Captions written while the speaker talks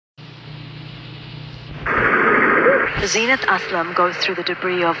Zeenat Aslam goes through the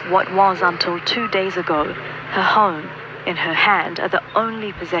debris of what was, until 2 days ago, her home. In her hand are the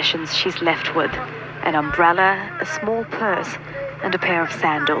only possessions she's left with: an umbrella, a small purse, and a pair of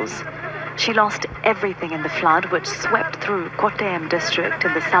sandals. She lost everything in the flood which swept through Kottayam district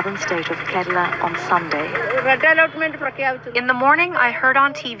in the southern state of Kerala on Sunday. In the morning, I heard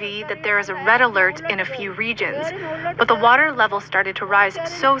on TV that there is a red alert in a few regions, but the water level started to rise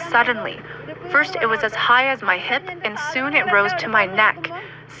so suddenly. First, it was as high as my hip, and soon it rose to my neck.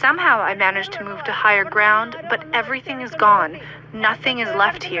 Somehow I managed to move to higher ground, but everything is gone. Nothing is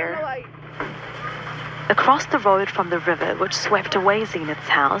left here. Across the road from the river which swept away Zeenat's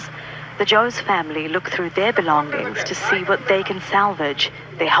house, the Joes family look through their belongings to see what they can salvage.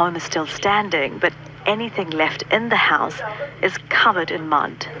 Their home is still standing, but anything left in the house is covered in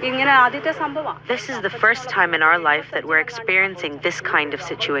mud. This is the first time in our life that we're experiencing this kind of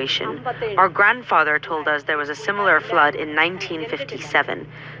situation. Our grandfather told us there was a similar flood in 1957.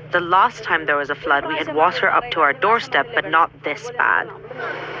 The last time there was a flood, we had water up to our doorstep, but not this bad.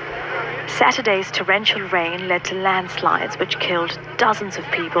 Saturday's torrential rain led to landslides which killed dozens of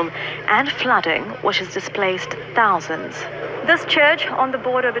people and flooding which has displaced thousands. This church on the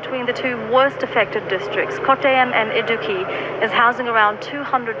border between the two worst affected districts, Kottayam and Idukki, is housing around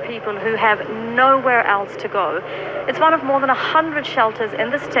 200 people who have nowhere else to go. It's one of more than 100 shelters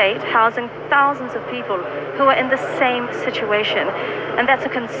in the state, housing thousands of people who are in the same situation. And that's a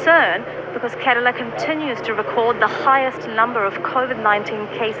concern because Kerala continues to record the highest number of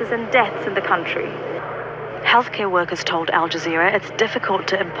COVID-19 cases and deaths in the country. Healthcare workers told Al Jazeera it's difficult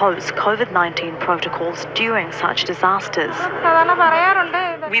to impose COVID-19 protocols during such disasters.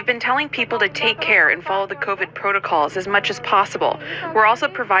 We've been telling people to take care and follow the COVID protocols as much as possible. We're also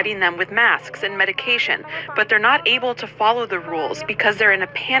providing them with masks and medication, but they're not able to follow the rules because they're in a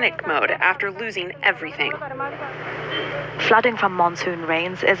panic mode after losing everything. Flooding from monsoon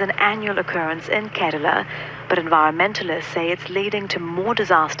rains is an annual occurrence in Kerala, but environmentalists say it's leading to more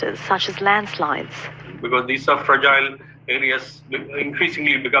disasters such as landslides. Because these are fragile areas,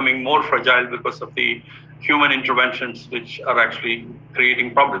 increasingly becoming more fragile because of the human interventions which are actually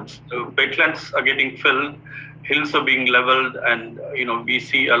creating problems. So wetlands are getting filled, hills are being leveled, and we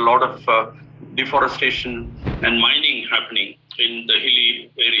see a lot of deforestation and mining happening in the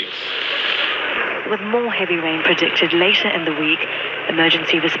hilly areas. With more heavy rain predicted later in the week,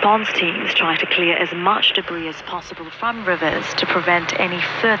 emergency response teams try to clear as much debris as possible from rivers to prevent any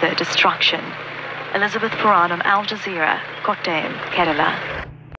further destruction. Elizabeth Puranam, Al Jazeera, Kottayam, Kerala.